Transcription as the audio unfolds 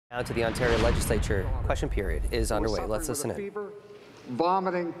Now to the Ontario Legislature. Question period is underway. Let's listen in. Fever,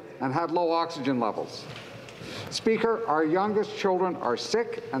 vomiting, and had low oxygen levels. Speaker, our youngest children are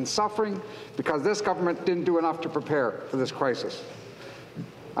sick and suffering because this government didn't do enough to prepare for this crisis.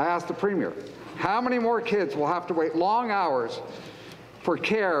 I asked the Premier, how many more kids will have to wait long hours for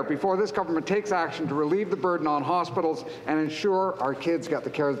care before this government takes action to relieve the burden on hospitals and ensure our kids get the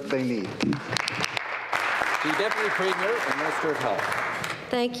care that they need? The Deputy Premier and Minister of Health.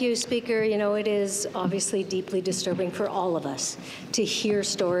 Thank you, Speaker. You know, it is obviously deeply disturbing for all of us to hear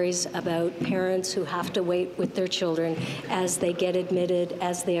stories about parents who have to wait with their children as they get admitted,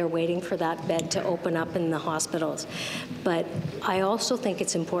 as they are waiting for that bed to open up in the hospitals. But I also think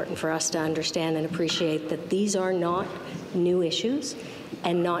it's important for us to understand and appreciate that these are not new issues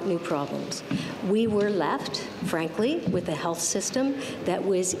and not new problems. We were left, frankly, with a health system that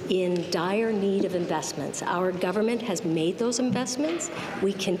was in dire need of investments. Our government has made those investments.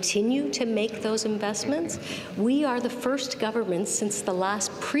 We continue to make those investments. We are the first government since the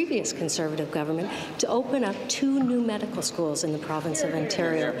last previous Conservative government to open up 2 new medical schools in the province of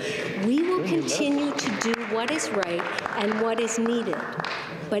Ontario. We will continue to do what is right and what is needed.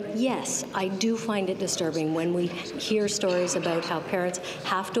 But yes, I do find it disturbing when we hear stories about how parents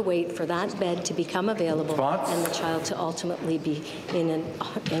have to wait for that bed to become available and the child to ultimately be in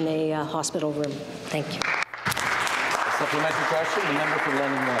a hospital room. Thank you. A supplementary question, the member for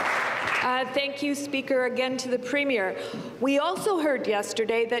London West. Thank you, Speaker. Again to the Premier. We also heard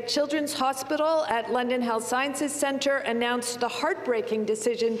yesterday that Children's Hospital at London Health Sciences Centre announced the heartbreaking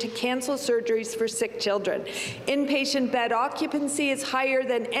decision to cancel surgeries for sick children. Inpatient bed occupancy is higher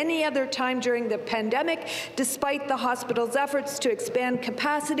than any other time during the pandemic, despite the hospital's efforts to expand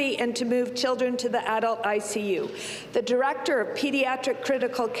capacity and to move children to the adult ICU. The Director of Pediatric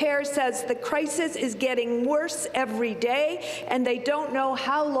Critical Care says the crisis is getting worse every day, and they don't know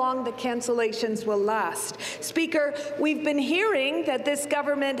how long the cancellations will last. Speaker, we've been hearing that this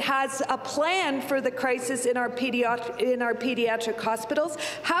government has a plan for the crisis in our pediatric hospitals.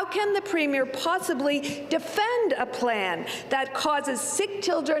 How can the Premier possibly defend a plan that causes sick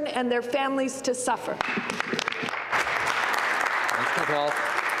children and their families to suffer?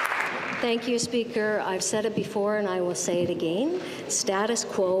 Thank you, Speaker. I've said it before and I will say it again. Status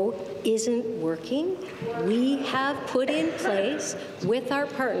quo isn't working. We have put in place with our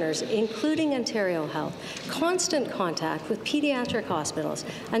partners, including Ontario Health, constant contact with pediatric hospitals,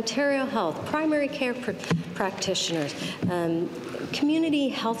 Ontario Health, primary care practitioners, community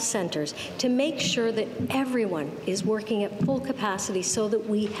health centres, to make sure that everyone is working at full capacity so that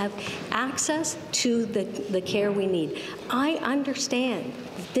we have access to the care we need. I understand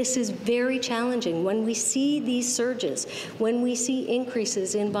this is very challenging when we see these surges, when we see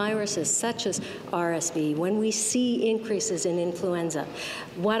increases in viruses such as RSV, when we see increases in influenza.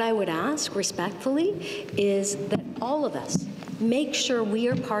 What I would ask respectfully is that all of us make sure we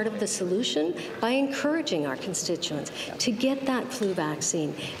are part of the solution by encouraging our constituents to get that flu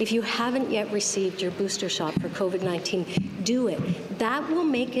vaccine. If you haven't yet received your booster shot for COVID-19, do it. That will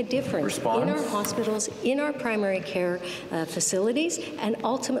make a difference in our hospitals, in our primary care facilities, and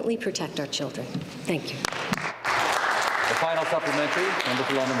ultimately protect our children. Thank you. The final supplementary, member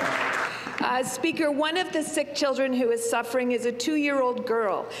for London West. Speaker, one of the sick children who is suffering is a 2-year-old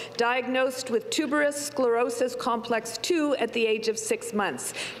girl diagnosed with tuberous sclerosis complex 2 at the age of 6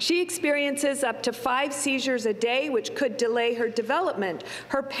 months. She experiences up to 5 seizures a day, which could delay her development.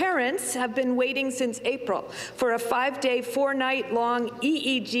 Her parents have been waiting since April for a 5-day, 4-night-long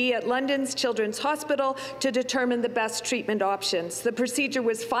EEG at London's Children's Hospital to determine the best treatment options. The procedure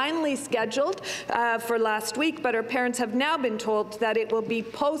was finally scheduled for last week, but her parents have now been told that it will be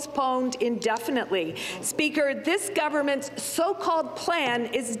postponed indefinitely. Speaker, this government's so-called plan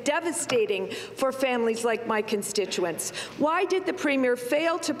is devastating for families like my constituents. Why did the Premier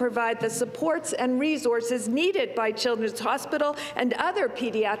fail to provide the supports and resources needed by Children's Hospital and other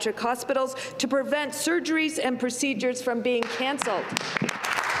pediatric hospitals to prevent surgeries and procedures from being cancelled?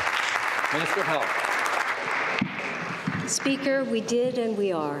 Minister of Health. Speaker, we did and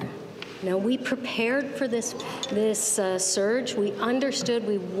we are. Now, we prepared for this surge. We understood,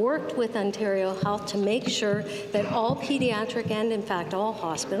 we worked with Ontario Health to make sure that all pediatric and, in fact, all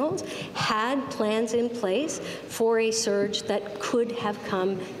hospitals had plans in place for a surge that could have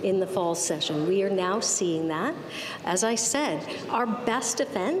come in the fall session. We are now seeing that. As I said, our best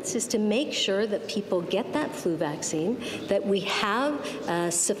defense is to make sure that people get that flu vaccine, that we have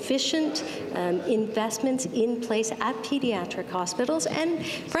sufficient investments in place at pediatric hospitals and,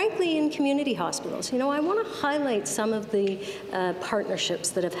 frankly, in in community hospitals. You know, I want to highlight some of the partnerships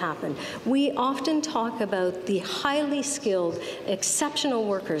that have happened. We often talk about the highly skilled, exceptional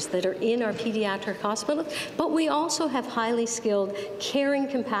workers that are in our pediatric hospitals, but we also have highly skilled, caring,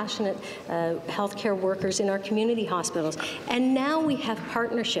 compassionate healthcare workers in our community hospitals. And now we have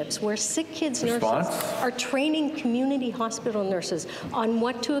partnerships where sick kids nurses are training community hospital nurses on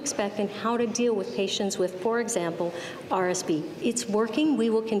what to expect and how to deal with patients with, for example, RSV. It's working. We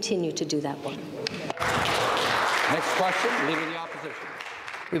will continue to do that one. Next question, Leader of the Opposition.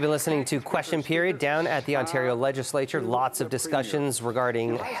 We've been listening to Question Period down at the Ontario Legislature. Lots of discussions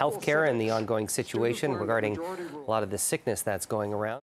regarding healthcare and the ongoing situation regarding a lot of the sickness that's going around.